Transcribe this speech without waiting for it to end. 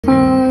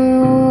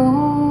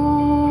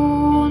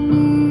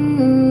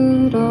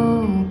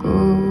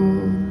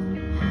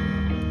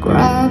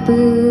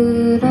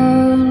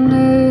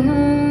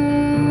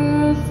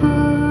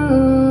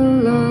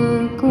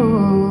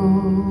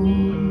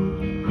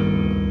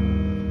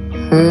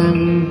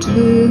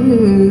until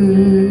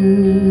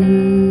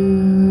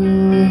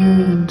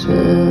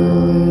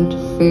it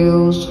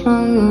feels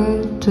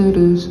right to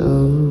do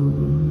so.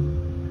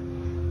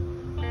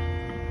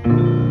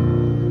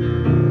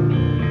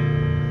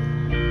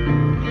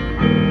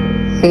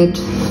 It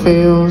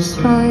feels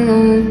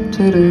right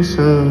to do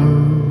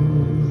so.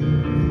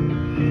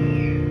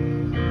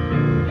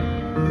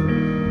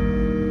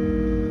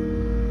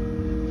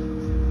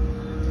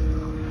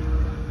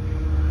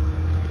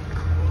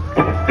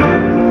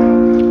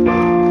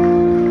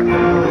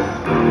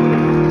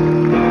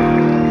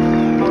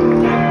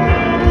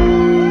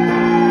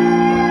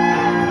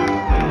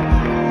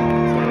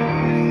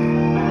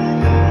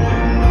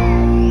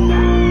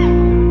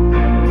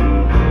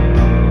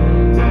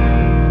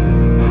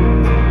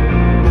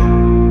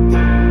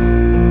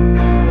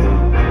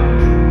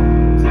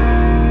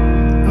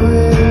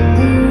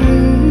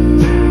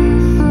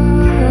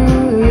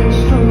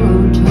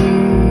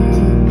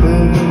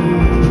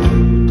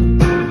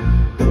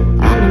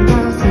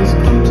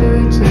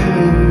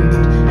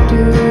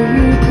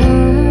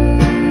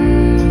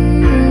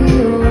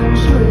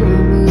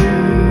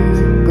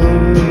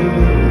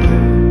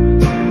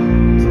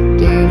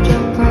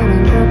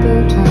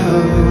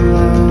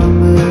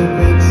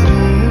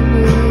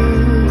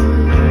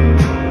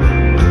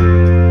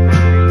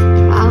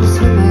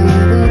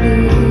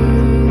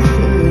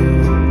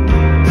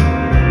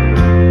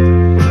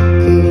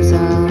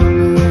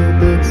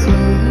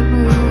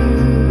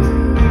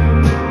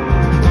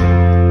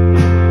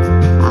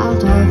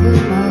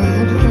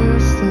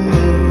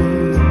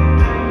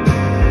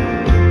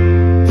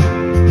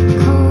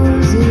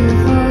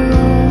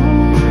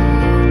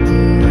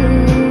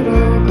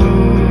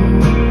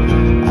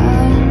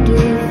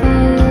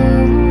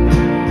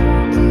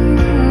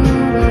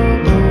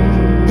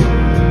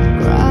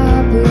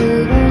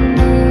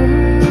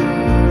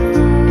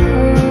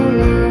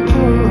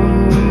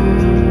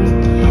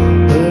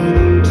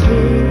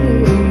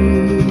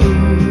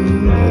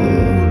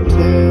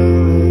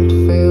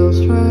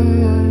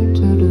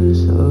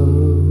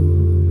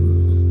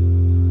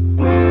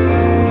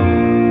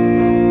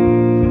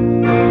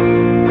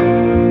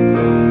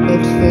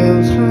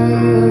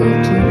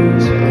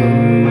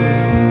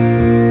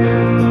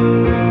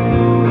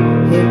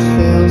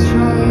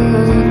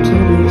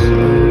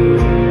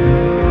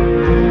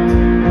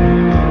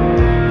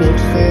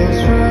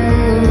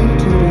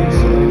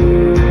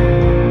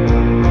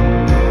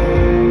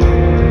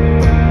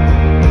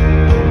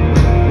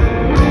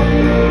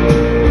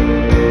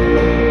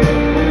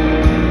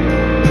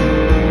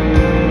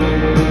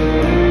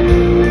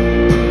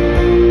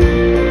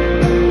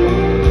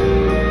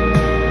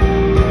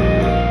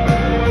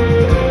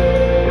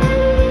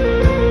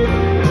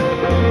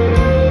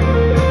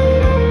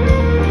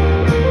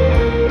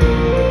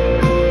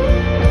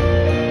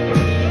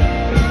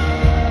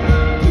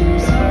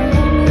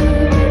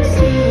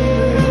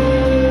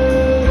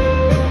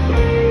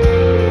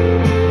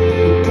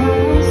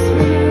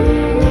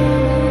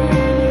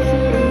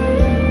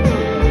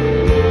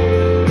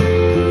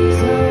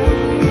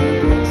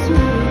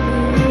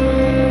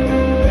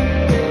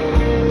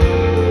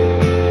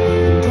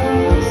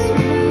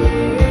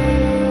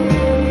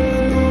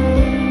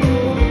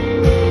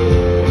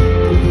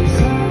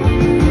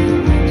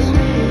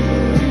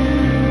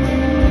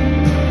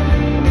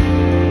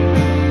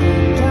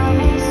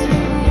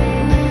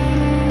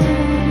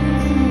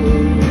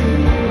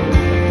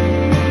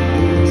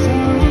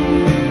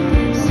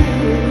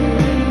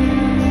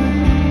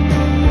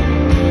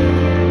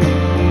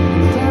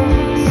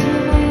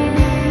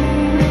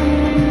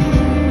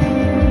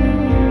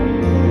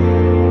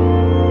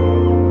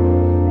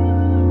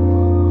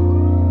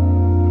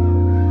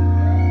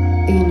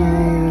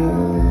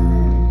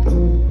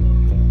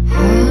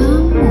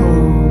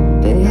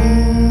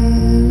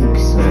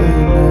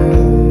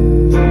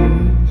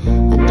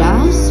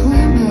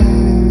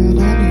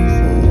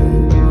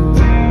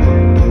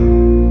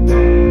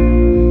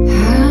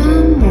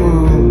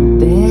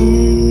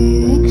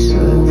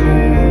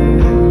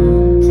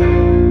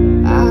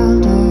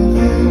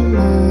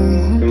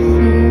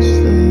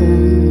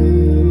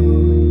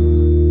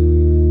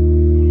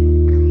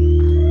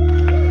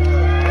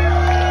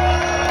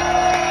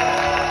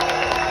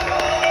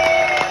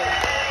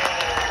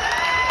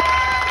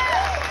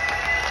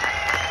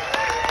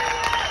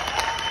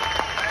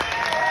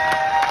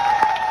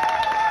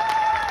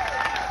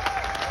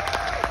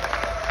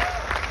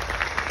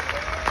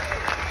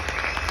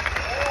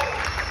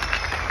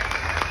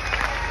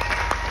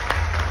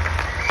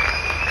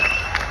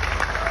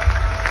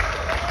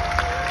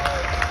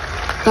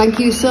 Thank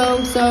you so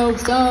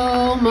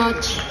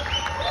much.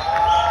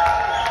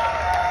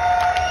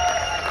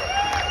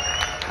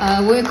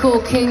 We're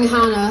called King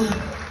Hannah,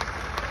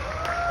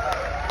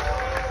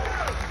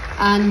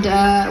 and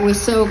we're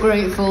so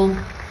grateful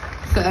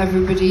for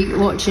everybody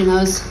watching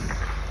us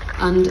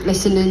and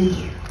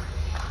listening.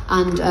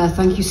 And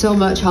thank you so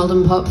much,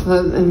 Haldern Pop,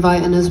 for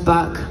inviting us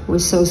back. We're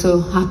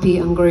so happy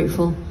and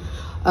grateful.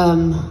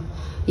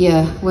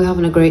 Yeah, we're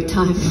having a great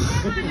time.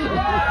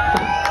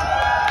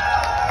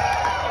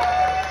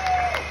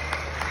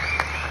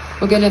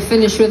 we're going to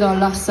finish with our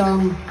last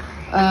song.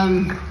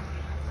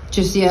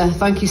 Just, yeah,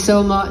 thank you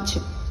so much.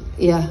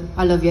 Yeah,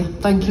 I love you.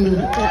 Thank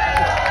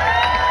you.